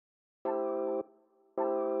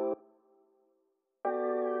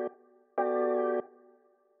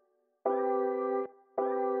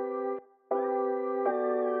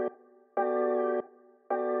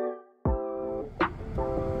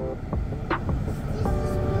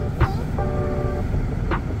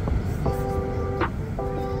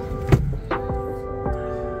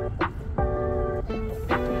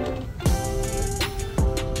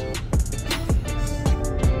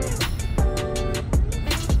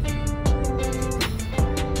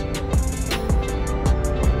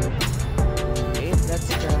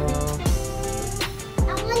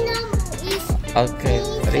Okay,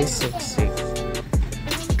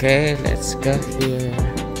 366. Okay, let's go here.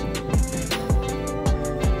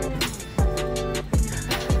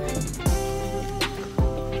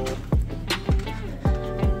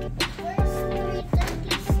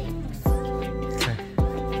 Okay.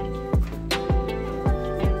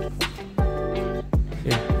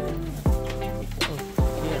 Yeah. Oh,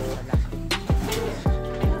 here.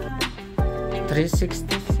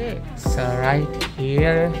 366. So right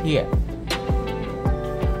here.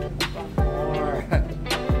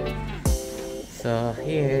 So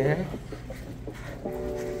here,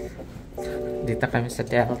 dito kami sa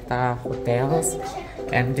Delta Hotels,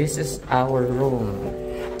 and this is our room.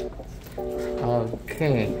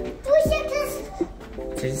 Okay,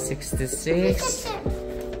 366.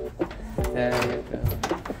 There you go.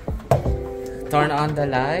 Turn on the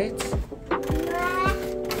lights.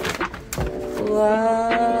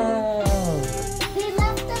 Wow! They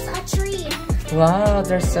left us a tree. Wow,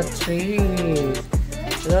 there's a tree.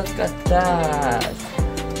 Look at that.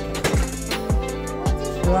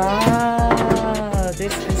 Wow,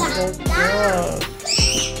 this is so cool.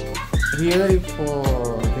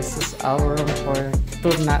 Beautiful. This is our room for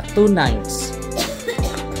two nights.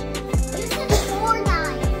 This is 4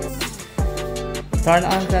 nights. Turn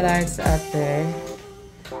on the lights, ate.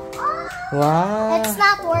 Wow. It's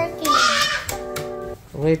not working.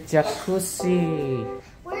 With jacuzzi.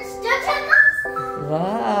 Where's the jacuzzi?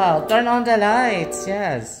 Wow. Turn on the lights.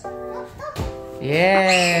 Yes.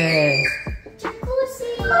 Yes.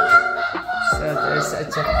 Jacuzzi. So there's a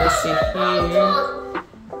jacuzzi here.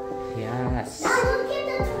 Yes. Look at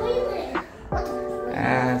the toilet.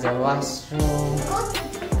 And the washroom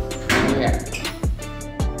here.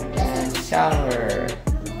 And shower.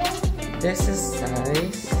 This is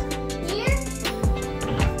nice. Here?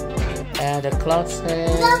 And the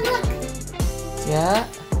closet. Look. Yeah.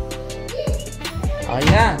 Oh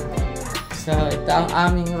yeah. So ito ang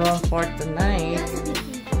aming room for tonight.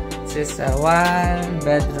 This is a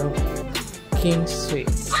 1-bedroom king suite.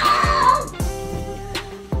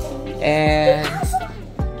 And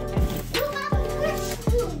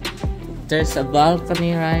there's a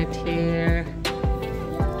balcony right here.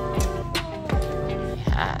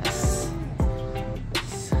 Yes.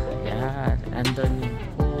 So, yeah, and then yung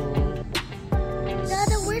pool.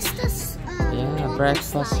 Dada, where's the Yeah, water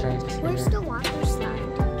breakfast slide? right here. Where's the water slide?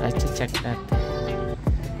 Let's check natin.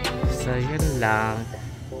 So, yun lang.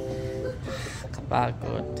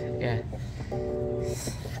 Kapagod. Yeah.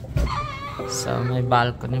 So, may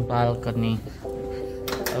balcony.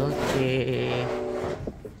 Okay.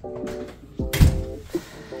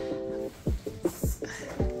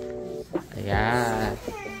 Ayan.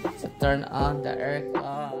 So, turn on the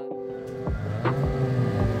aircon.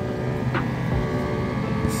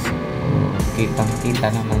 So, kitang-kita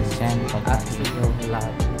naman siya pag yung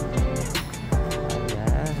vlog.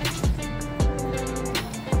 Ayan.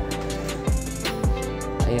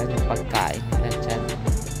 Ayan yung pagkain nila dyan.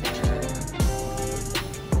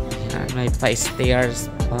 Ayan, may pa-stairs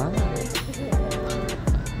pa.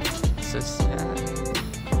 Social.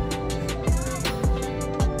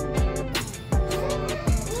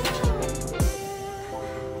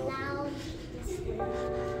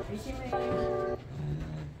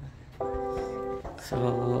 So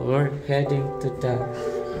we're heading to the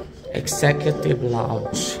executive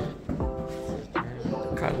lounge.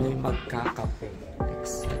 Kami magkakape.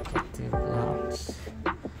 Executive lounge.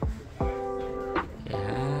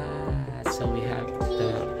 Yeah. So we have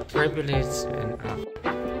the privilege and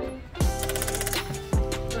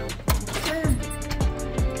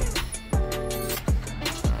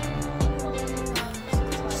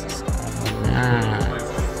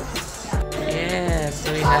yes,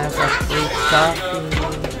 we have a free coffee.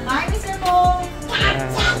 Hi, Mr. Mo.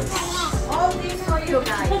 Yes. All this for you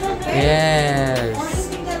guys. Okay? Yes. Only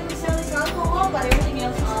thing that we sell is alcohol, but everything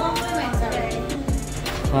else is complimentary.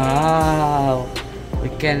 Wow.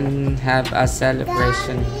 We can have a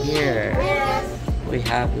celebration here. Yes. We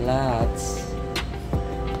have lots.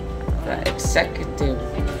 The executive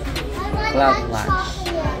club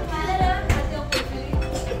lunch.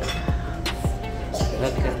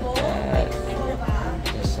 Look at that.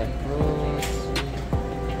 There's a fruit.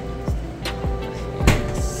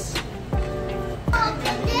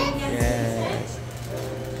 Yes.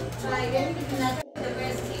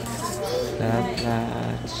 Club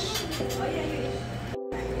lunch.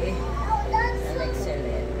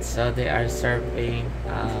 So they are serving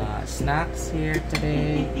snacks here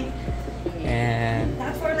today. And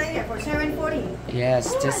Not for later, for 7:40.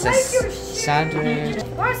 yes, just a sandwich.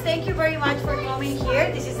 Of course, thank you very much for coming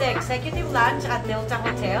here. This is the executive lunch at Delta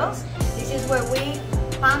Hotels. This is where we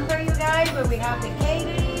pamper you guys, where we have the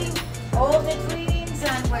catering, all the treats,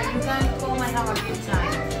 and where you can come and have a good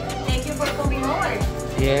time. Thank you for coming over.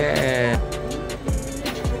 Yeah.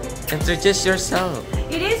 Introduce yourself.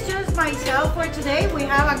 It is just myself for today. We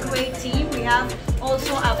have a great team. We have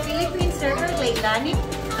also a Philippine server, Leilani,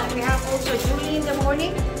 and we have also Julie in the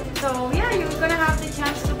morning. So yeah, you're gonna have the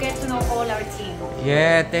chance to get to know all our team.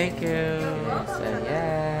 Yeah, thank you. So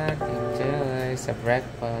yeah, enjoy sa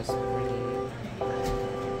breakfast.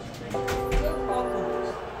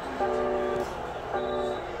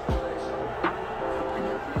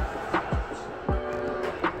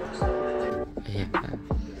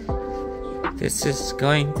 This is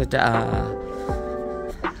going to the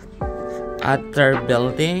other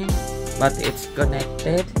building, but it's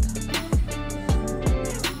connected.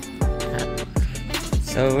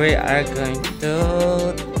 So we are going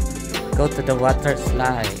to go to the water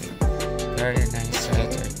slide. Very nice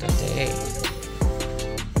weather today.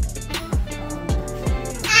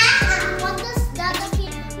 What does that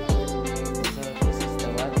mean? So this is the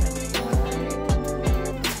water slide.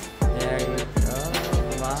 There you go.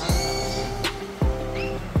 Wow.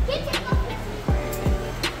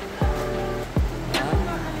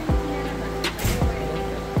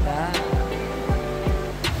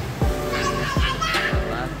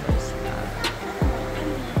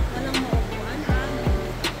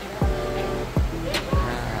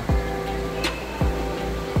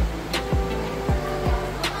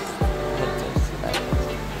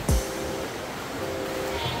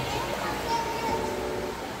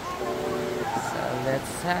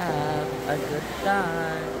 Let's have a good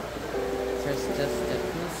time. Just a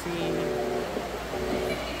cozy.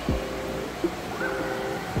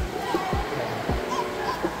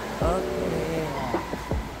 Okay.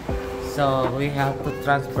 So we have to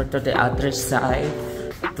transfer to the other side,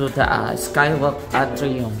 to the skywalk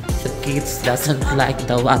atrium. The kids doesn't like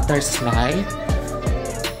the water slide.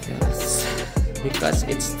 Yes, because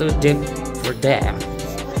it's too deep for them.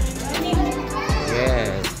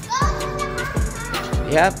 Yes.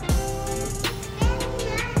 Yep.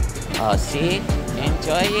 Oh, see?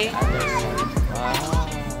 Enjoying? Wow.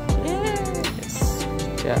 Yes.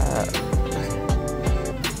 Good job.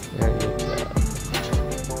 There you go.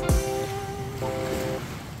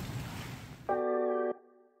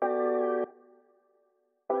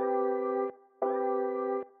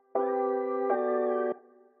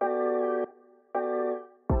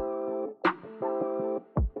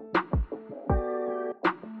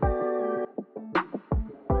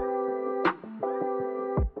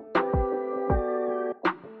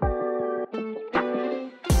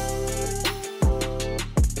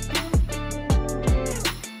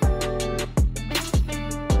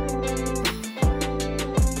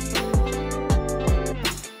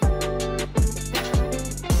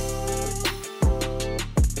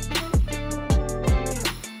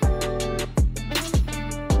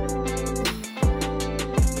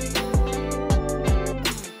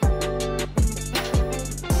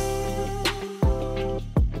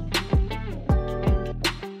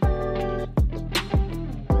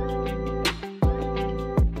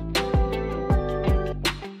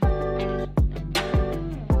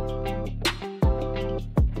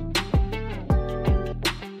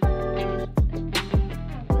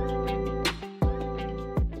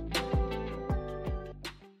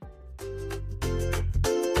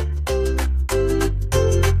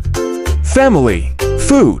 Family,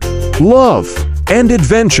 food, love, and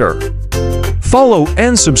adventure. Follow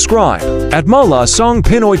and subscribe at Mala Song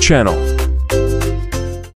Pinoy channel.